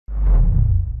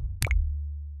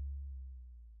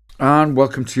And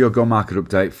welcome to your Go Market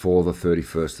update for the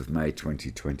 31st of May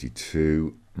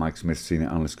 2022. Mike Smith, Senior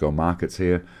Analyst Go Markets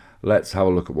here. Let's have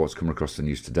a look at what's come across the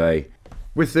news today.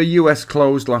 With the US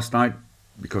closed last night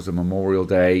because of Memorial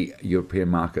Day, European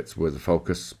markets were the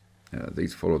focus.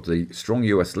 These followed the strong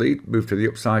US lead, moved to the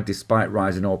upside despite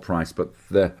rising oil price, but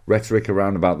the rhetoric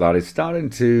around about that is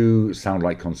starting to sound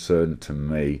like concern to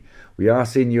me. We are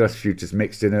seeing US futures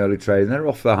mixed in early trade, and they're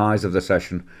off the highs of the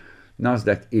session.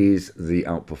 Nasdaq is the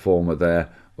outperformer there,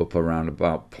 up around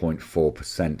about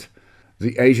 0.4%.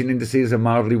 The Asian indices are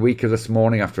mildly weaker this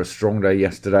morning after a strong day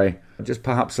yesterday. Just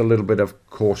perhaps a little bit of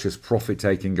cautious profit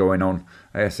taking going on.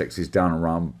 ASX is down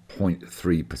around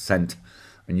 0.3%.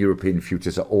 And European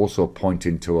futures are also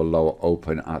pointing to a lower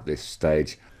open at this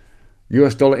stage.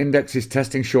 US dollar index is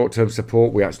testing short-term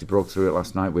support. We actually broke through it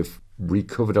last night. We've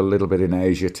recovered a little bit in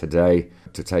Asia today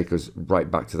to take us right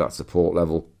back to that support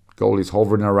level. Gold is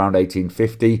hovering around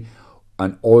 1850,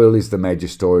 and oil is the major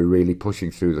story, really pushing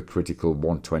through the critical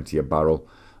 120 a barrel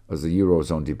as the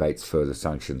Eurozone debates further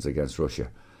sanctions against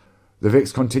Russia. The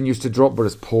VIX continues to drop, but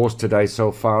has paused today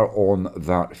so far on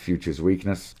that futures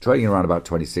weakness, trading around about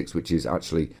 26, which is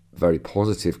actually very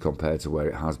positive compared to where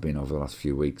it has been over the last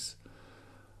few weeks.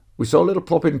 We saw a little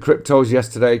pop in cryptos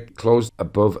yesterday, closed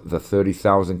above the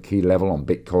 30,000 key level on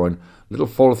Bitcoin. Little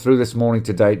follow through this morning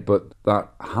to date, but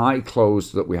that high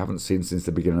close that we haven't seen since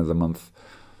the beginning of the month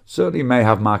certainly may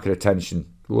have market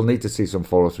attention. We'll need to see some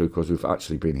follow through because we've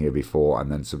actually been here before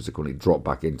and then subsequently dropped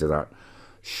back into that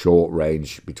short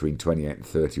range between 28 and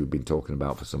 30 we've been talking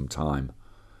about for some time.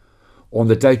 On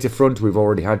the data front, we've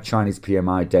already had Chinese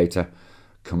PMI data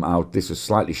come out. This was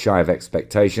slightly shy of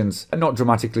expectations, and not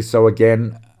dramatically so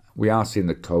again. We are seeing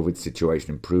the COVID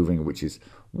situation improving, which is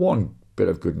one bit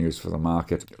of good news for the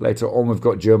market. Later on, we've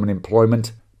got German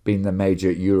employment being the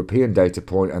major European data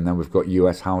point, and then we've got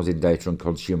US housing data and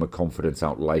consumer confidence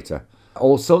out later.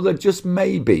 Also, there just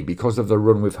may be, because of the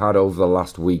run we've had over the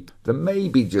last week, there may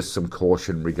be just some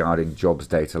caution regarding jobs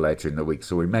data later in the week.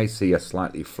 So we may see a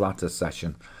slightly flatter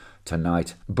session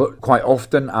tonight. But quite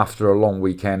often after a long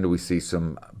weekend, we see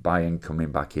some buying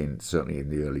coming back in, certainly in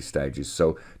the early stages.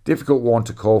 So difficult one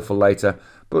to call for later,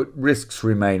 but risks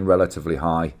remain relatively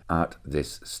high at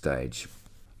this stage.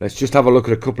 Let's just have a look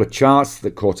at a couple of charts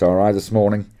that caught our eye this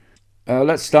morning.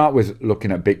 Let's start with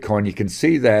looking at Bitcoin. You can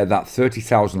see there that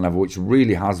 30,000 level, which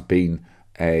really has been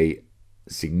a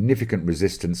significant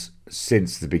resistance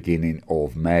since the beginning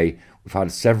of May. We've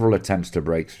had several attempts to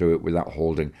break through it without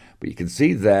holding, but you can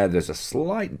see there's a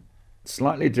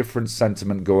slightly different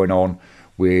sentiment going on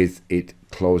with it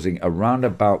closing around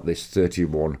about this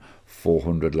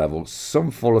 31,400 level. Some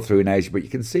follow through in Asia, but you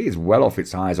can see it's well off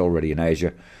its highs already in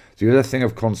Asia. The other thing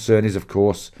of concern is, of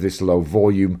course, this low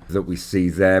volume that we see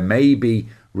there may be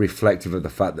reflective of the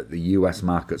fact that the US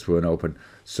markets weren't open.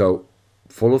 So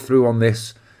follow through on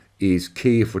this is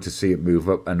key if we're to see it move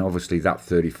up, and obviously that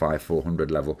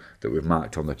 35,400 level that we've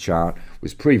marked on the chart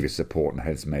was previous support and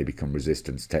hence may become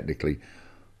resistance technically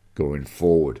going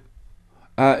forward.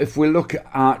 If we look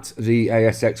at the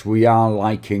ASX, we are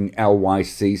liking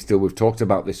LYC still. We've talked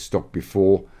about this stock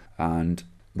before, and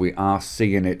we are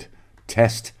seeing it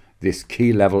test this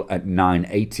key level at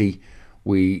 980.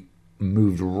 We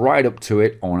moved right up to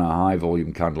it on a high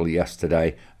volume candle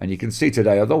yesterday, and you can see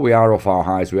today, although we are off our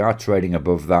highs, we are trading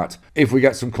above that. If we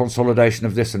get some consolidation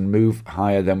of this and move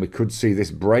higher, then we could see this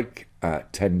break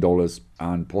at $10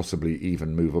 and possibly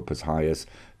even move up as high as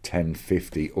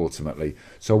 $10.50 ultimately.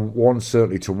 So one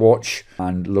certainly to watch,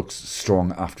 and looks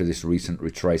strong after this recent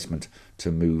retracement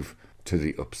to move to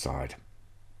the upside.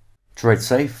 Trade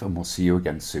safe, and we'll see you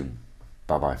again soon.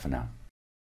 Bye-bye for now.